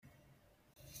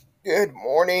Good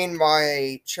morning,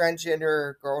 my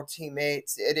transgender girl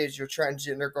teammates. It is your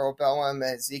transgender girl Bella. I'm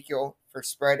Ezekiel for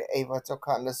Spread a Little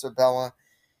Kindness of Bella.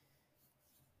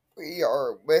 We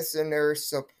are listeners,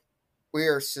 so we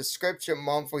are subscription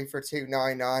monthly for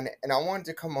 $2.99, and I wanted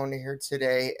to come on here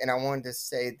today, and I wanted to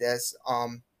say this.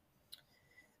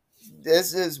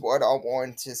 This is what I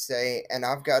wanted to say, and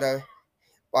I've got a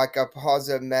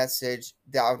positive message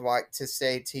that I would like to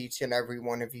say to each and every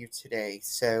one of you today.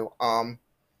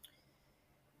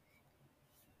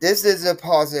 This is a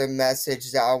positive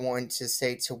message that I want to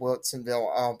say to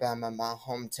Wilsonville, Alabama, my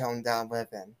hometown that I live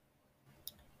in.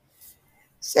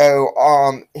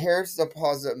 Here's the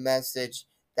positive message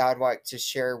that I'd like to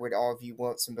share with all of you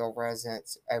Wilsonville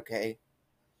residents. Okay.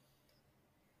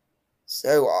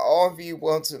 So, all of you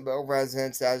Wilsonville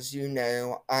residents, as you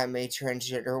know, I'm a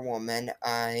transgender woman.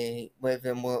 I live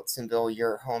in Wilsonville,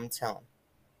 your hometown.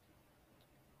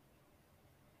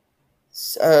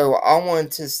 So, I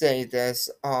want to say this.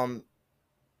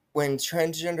 When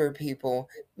transgender people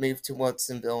move to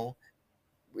Wilsonville,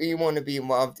 we want to be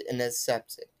loved and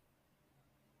accepted.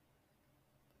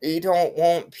 We don't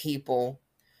want people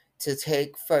to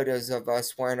take photos of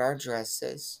us wearing our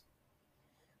dresses,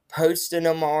 posting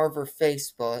them all over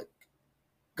Facebook,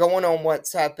 going on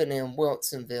what's happening in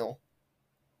Wilsonville,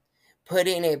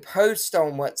 putting a post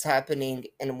on what's happening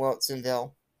in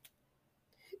Wilsonville,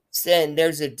 saying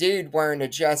there's a dude wearing a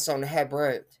dress on Heb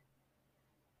Road.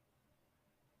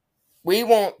 We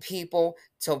want people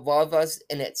to love us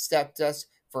and accept us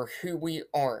for who we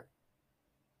are.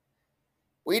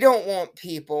 We don't want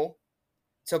people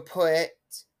to put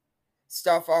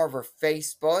stuff all over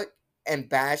Facebook and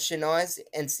bashing us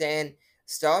and saying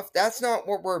stuff. That's not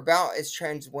what we're about as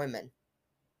trans women.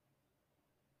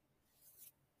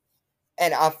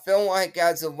 And I feel like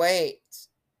as of late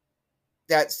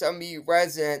that some of you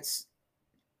residents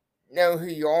know who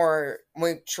you are.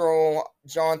 Link Troll,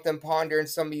 Jonathan Ponder, and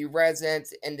some of you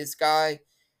residents, and this guy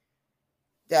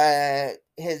that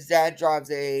his dad drives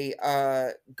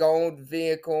a gold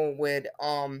vehicle with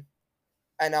an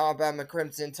Alabama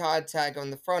Crimson Tide tag on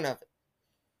the front of it.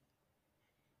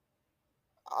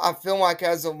 I feel like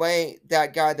as of late,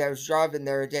 that guy that was driving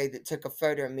there today that took a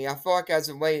photo of me, I feel like as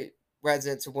of late,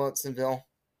 residents of Wilsonville,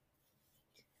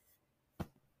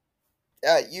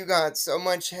 you got so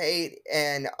much hate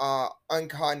and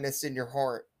unkindness in your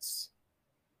hearts.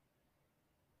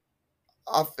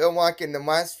 I feel like in the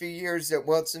last few years that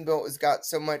Wilsonville has got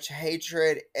so much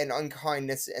hatred and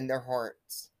unkindness in their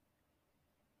hearts.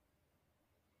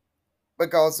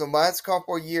 Because the last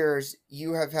couple of years,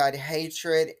 you have had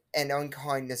hatred and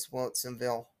unkindness,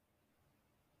 Wilsonville.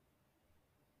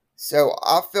 So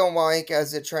I feel like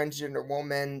as a transgender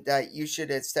woman that you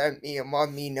should accept me and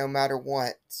love me no matter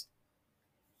what.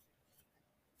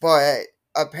 But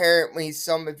apparently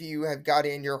some of you have got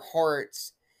in your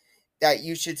hearts that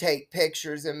you should take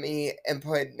pictures of me and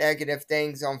put negative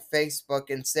things on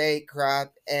Facebook and say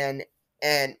crap and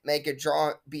make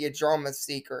be a drama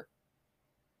seeker.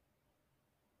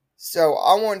 So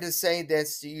I wanted to say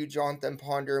this to you, Jonathan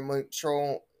Ponder and Luke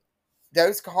Troll.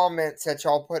 Those comments that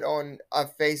y'all put on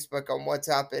Facebook on what's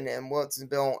happened in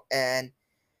Wilsonville and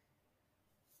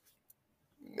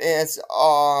Miss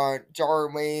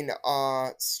Darlene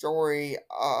story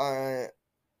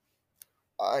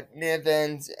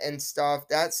Nivens and stuff,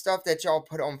 that stuff that y'all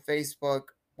put on Facebook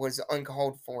was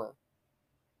uncalled for.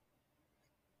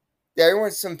 There were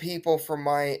some people from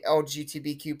my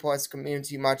LGBTQ plus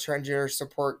community, my transgender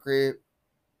support group,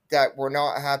 that were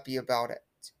not happy about it.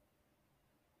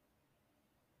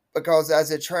 Because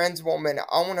as a trans woman,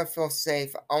 I want to feel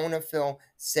safe. I want to feel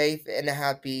safe and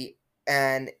happy.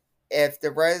 And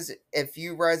if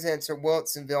you residents of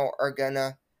Wilsonville are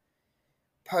gonna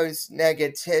post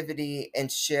negativity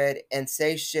and shit and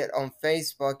say shit on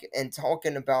Facebook and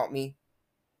talking about me,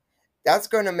 that's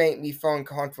gonna make me feel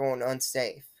uncomfortable and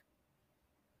unsafe.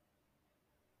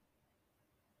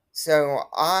 So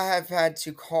I have had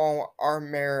to call our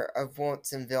mayor of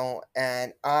Wilsonville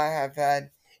and I have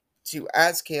had to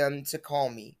ask him to call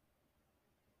me.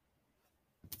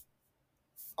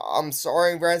 I'm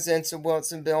sorry, residents of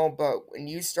Wilsonville, but when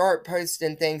you start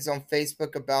posting things on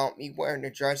Facebook about me wearing a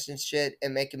dress and shit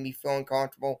and making me feel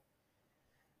uncomfortable,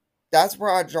 that's where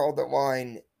I draw the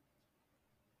line.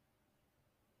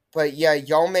 But yeah,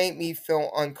 y'all make me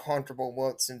feel uncomfortable,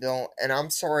 Wilsonville, and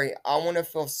I'm sorry. I want to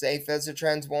feel safe as a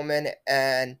trans woman,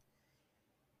 and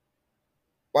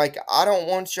like I don't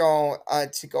want y'all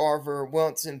to go over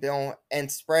Wilsonville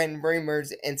and spreading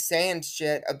rumors and saying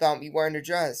shit about me wearing a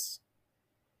dress.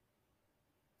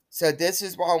 So this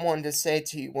is what I wanted to say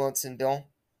to you, Wilsonville.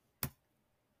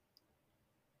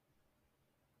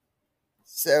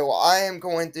 So I am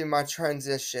going through my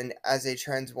transition as a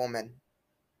trans woman.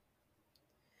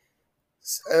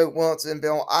 So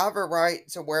Wilsonville, I have a right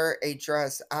to wear a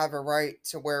dress. I have a right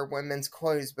to wear women's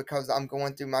clothes because I'm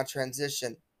going through my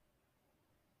transition.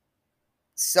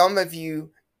 Some of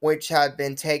you, which have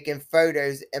been taking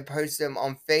photos and post them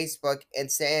on Facebook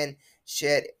and saying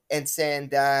shit and saying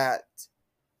that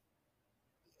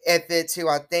if it's who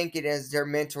I think it is, they're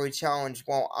mentally challenged.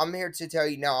 Well, I'm here to tell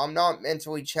you no, I'm not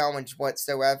mentally challenged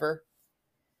whatsoever.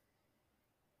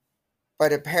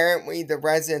 But apparently, the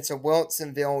residents of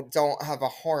Wilsonville don't have a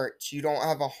heart. You don't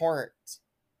have a heart.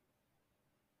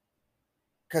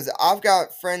 Because I've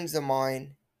got friends of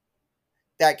mine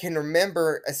that can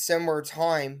remember a similar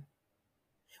time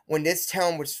when this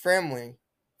town was friendly.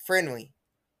 Friendly.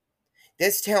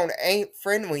 This town ain't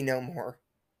friendly no more.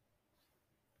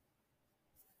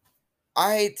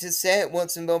 I hate to say it,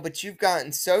 Wilsonville, but you've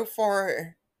gotten so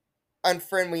far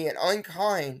unfriendly and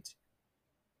unkind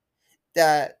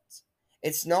that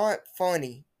it's not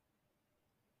funny.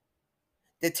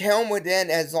 The town within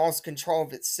has lost control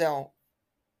of itself.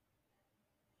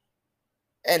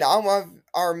 And I love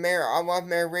our mayor. I love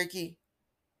Mayor Ricky.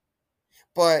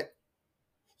 But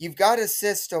you've got a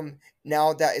system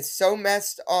now that is so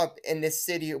messed up in this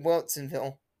city of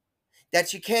Wilsonville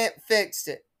that you can't fix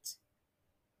it.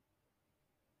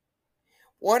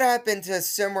 What happened to a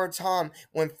similar time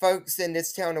when folks in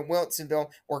this town of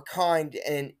Wilsonville were kind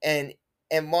and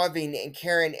loving and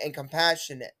caring and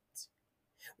compassionate?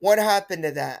 What happened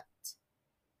to that?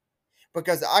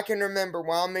 Because I can remember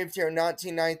when I moved here in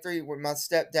 1993 with my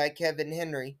stepdad, Kevin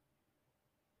Henry.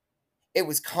 It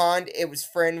was kind, it was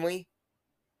friendly.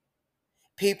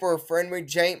 People were friendly.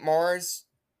 Jake Mars,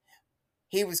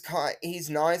 he was kind, he's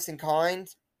nice and kind.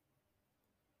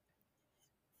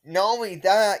 Not only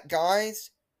that, guys,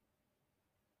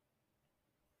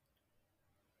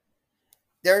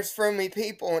 there's friendly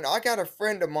people, and I got a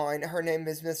friend of mine, her name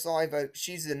is Miss Live Oak.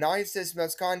 She's the nicest,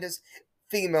 most kindest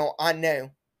female I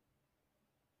know.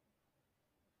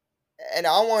 And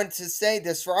I want to say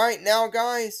this right now,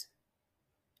 guys.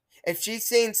 If she's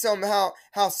seen somehow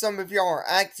how some of y'all are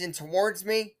acting towards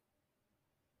me,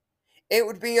 it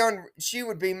would be she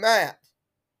would be mad.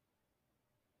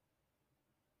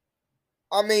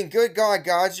 I mean, good God,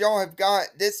 guys, y'all have got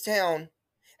this town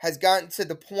has gotten to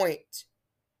the point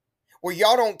where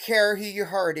y'all don't care who you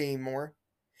hurt anymore.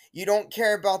 You don't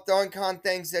care about the unkind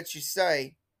things that you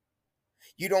say.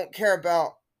 You don't care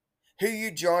about who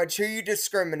you judge, who you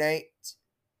discriminate.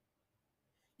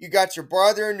 You got your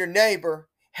brother and your neighbor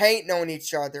hating on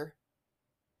each other.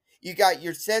 You got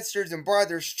your sisters and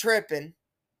brothers tripping.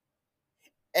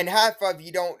 And half of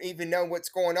you don't even know what's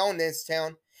going on in this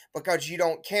town because you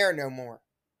don't care no more.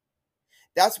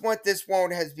 That's what this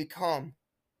world has become.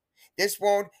 This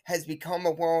world has become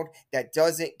a world that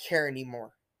doesn't care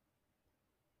anymore.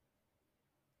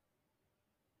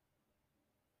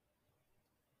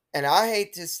 And I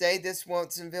hate to say this,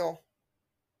 Wilsonville,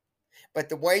 but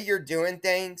the way you're doing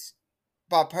things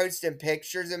by posting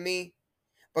pictures of me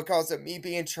because of me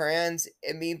being trans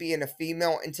and me being a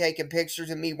female and taking pictures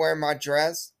of me wearing my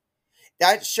dress,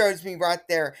 that shows me right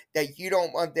there that you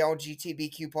don't love the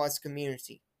LGBTQ plus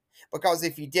community. Because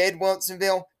if you did,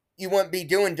 Wilsonville, you wouldn't be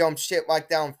doing dumb shit like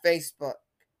that on Facebook.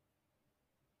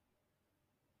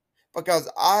 Because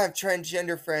I have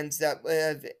transgender friends that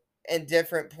live in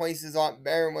different places like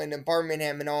Maryland and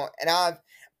Birmingham and all, and I have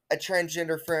a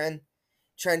transgender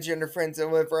friends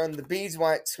that live around the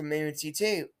beeswax community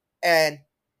too. And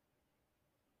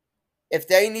if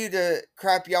they knew the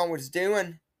crap y'all was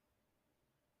doing,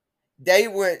 they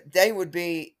would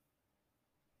be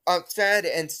upset,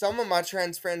 and some of my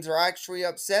trans friends are actually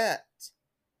upset.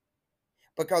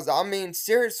 Because I mean,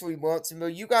 seriously,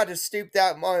 Wilsonville, you got to stoop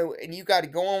that low, and you got to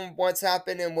go on what's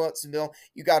happening in Wilsonville.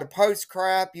 You got to post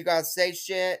crap. You got to say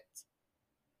shit.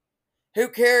 Who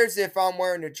cares if I'm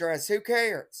wearing a dress? Who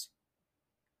cares?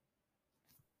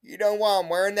 You know why I'm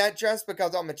wearing that dress?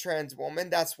 Because I'm a trans woman.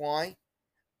 That's why.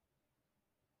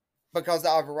 Because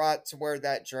I have a right to wear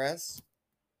that dress.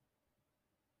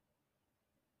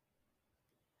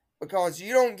 Because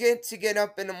you don't get to get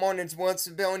up in the mornings,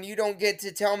 Wilsonville, and you don't get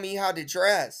to tell me how to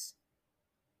dress.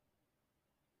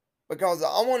 Because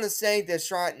I want to say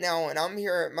this right now, and I'm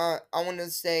here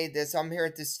I'm here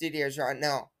at the studios right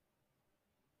now.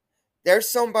 There's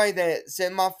somebody that's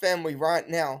in my family right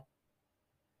now.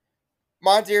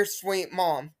 My dear sweet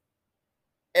mom.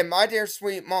 And my dear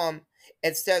sweet mom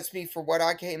accepts me for what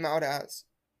I came out as.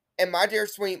 And my dear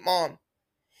sweet mom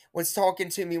was talking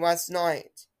to me last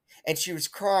night. And she was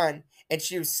crying. And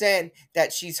she was saying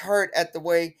that she's hurt at the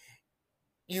way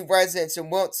you residents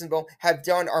in Wilsonville have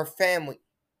done our family.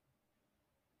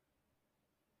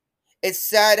 It's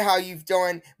sad how you've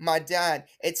done my dad.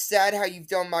 It's sad how you've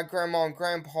done my grandma and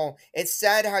grandpa. It's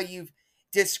sad how you've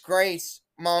disgraced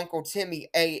my Uncle Timmy,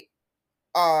 a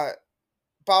uh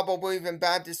Bible believing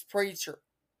Baptist preacher.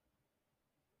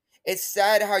 It's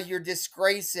sad how you're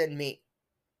disgracing me.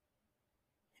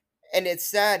 And it's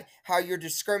sad how you're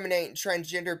discriminating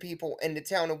transgender people in the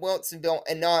town of Wilsonville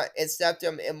and not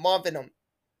accepting them and loving them.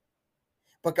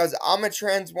 Because I'm a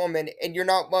trans woman and you're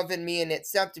not loving me and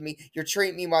accepting me. You're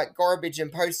treating me like garbage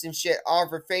and posting shit all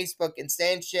over Facebook and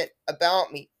saying shit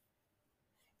about me.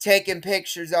 Taking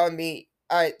pictures of me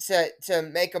to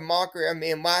make a mockery of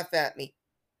me and laugh at me.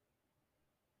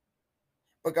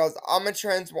 Because I'm a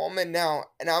trans woman now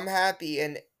and I'm happy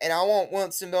and I want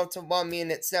Wilsonville to love me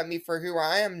and accept me for who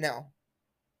I am now.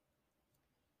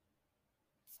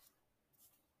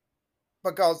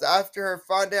 Because after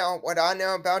finding out what I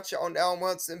know about y'all now,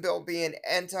 Wilsonville being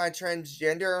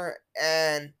anti-transgender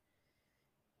and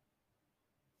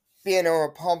being a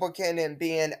Republican and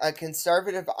being a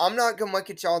conservative, I'm not gonna look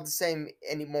at y'all the same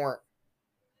anymore.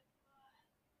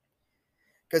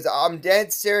 Because I'm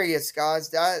dead serious, guys.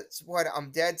 That's what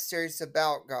I'm dead serious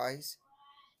about, guys.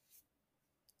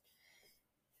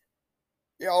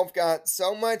 Y'all have got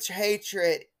so much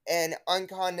hatred and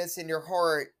unkindness in your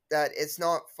heart that it's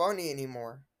not funny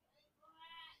anymore.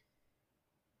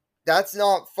 That's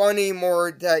not funny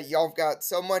anymore that y'all have got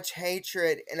so much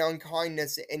hatred and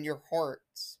unkindness in your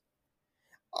hearts.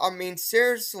 I mean,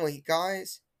 seriously,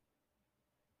 guys.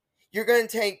 You're gonna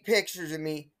take pictures of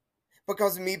me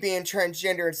because of me being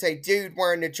transgender and say, dude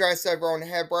wearing a dress over on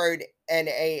Heb Road and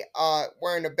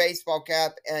wearing a baseball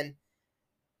cap and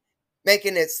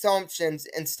making assumptions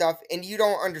and stuff, and you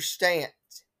don't understand.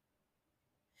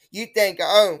 You think,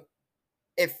 oh,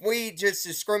 if we just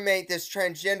discriminate this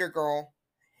transgender girl,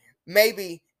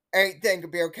 maybe everything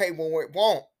could be okay. Well, it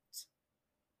won't.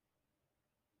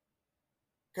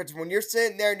 Because when you're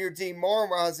sitting there and you're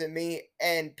demoralizing me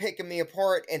and picking me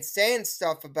apart and saying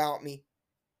stuff about me,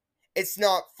 it's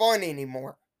not fun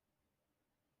anymore.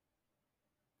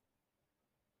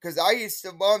 Because I used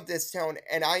to love this town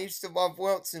and I used to love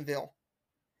Wilsonville.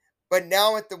 But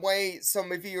now, with the way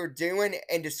some of you are doing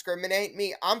and discriminate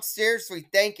me, I'm seriously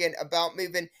thinking about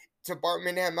moving to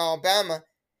Birmingham, Alabama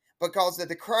because of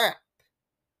the crap.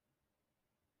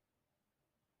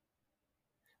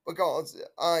 Because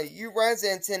you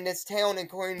residents in this town,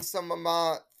 including some of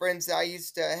my friends that I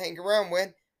used to hang around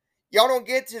with, y'all don't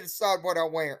get to decide what I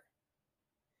wear.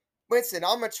 Listen,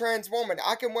 I'm a trans woman.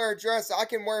 I can wear a dress. I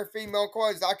can wear female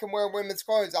clothes. I can wear women's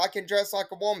clothes. I can dress like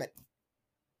a woman.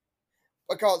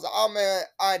 Because I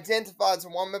identify as a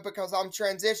woman because I'm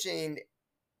transitioning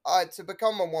to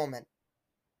become a woman.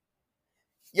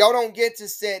 Y'all don't get to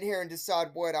sit here and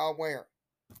decide what I wear.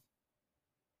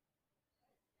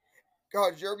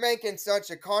 Because you're making such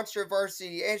a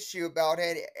controversy issue about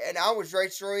it, and I was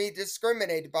racially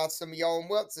discriminated by some of y'all in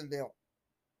Wilsonville.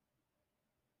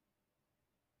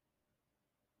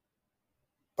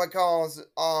 Because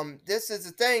this is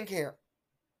the thing here.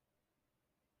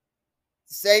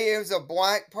 Say it was a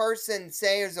black person,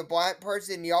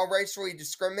 y'all racially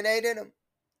discriminated him.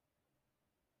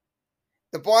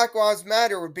 The Black Lives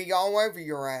Matter would be all over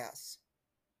your ass.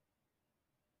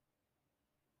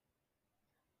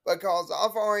 Because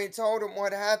I've already told him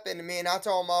what happened to me, and I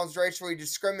told him I was racially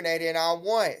discriminated, and I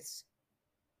was.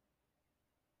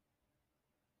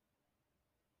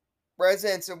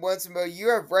 Residents of Wilsonville, you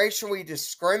have racially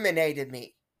discriminated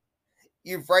me.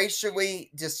 You've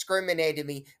racially discriminated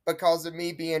me because of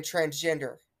me being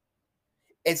transgender.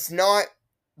 It's not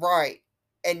right,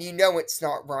 and you know it's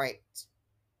not right.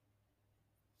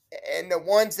 And the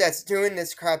ones that's doing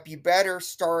this crap, you better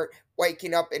start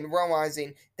waking up and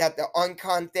realizing that the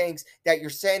unkind things that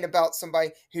you're saying about somebody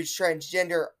who's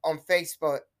transgender on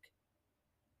Facebook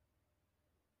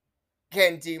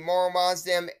can demoralize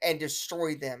them and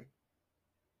destroy them.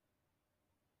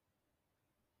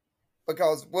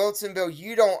 Because Wilsonville,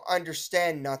 you don't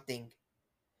understand nothing.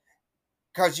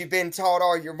 Because you've been taught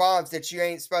all your lives that you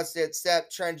ain't supposed to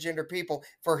accept transgender people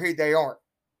for who they are.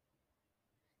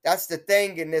 That's the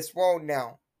thing in this world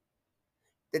now.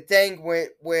 The thing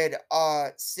with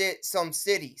some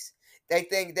cities. They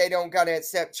think they don't gotta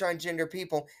accept transgender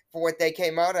people for what they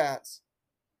came out as.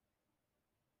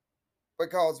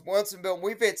 Because Wilsonville,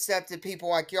 we've accepted people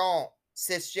like y'all,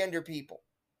 cisgender people.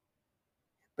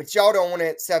 But y'all don't want to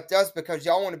accept us because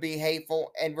y'all want to be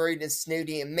hateful and rude and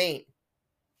snooty and mean.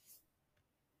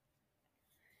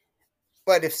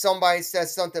 But if somebody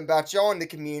says something about y'all in the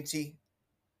community,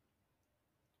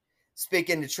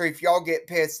 speaking the truth, y'all get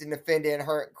pissed and offended and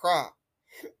hurt and cry.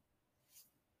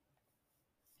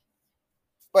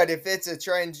 But if it's a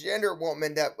transgender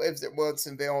woman that lives at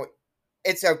Wilsonville,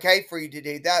 it's okay for you to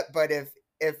do that. But if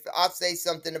I say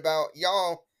something about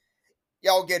y'all,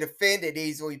 y'all get offended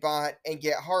easily by it and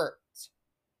get hurt.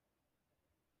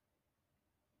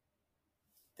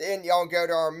 Then y'all go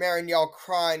to our mayor and y'all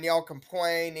cry and y'all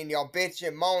complain and y'all bitch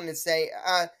and moan and say,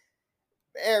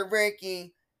 Mayor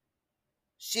Ricky,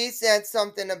 she said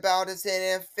something about us and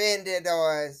it offended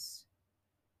us.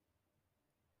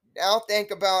 Now think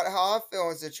about how I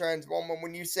feel as a trans woman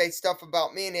when you say stuff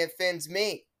about me and it offends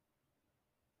me.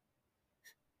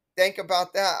 Think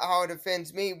about that, how it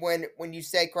offends me when you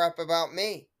say crap about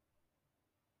me.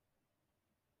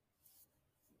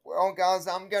 Well, guys,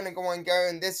 I'm gonna go and go,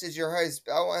 and this is your host,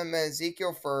 Bella and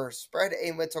Ezekiel for Spread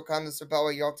a Little Kindness of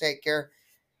Bella. Y'all take care.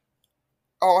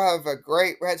 I'll have a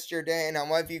great rest of your day, and I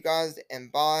love you guys,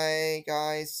 and bye,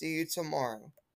 guys. See you tomorrow.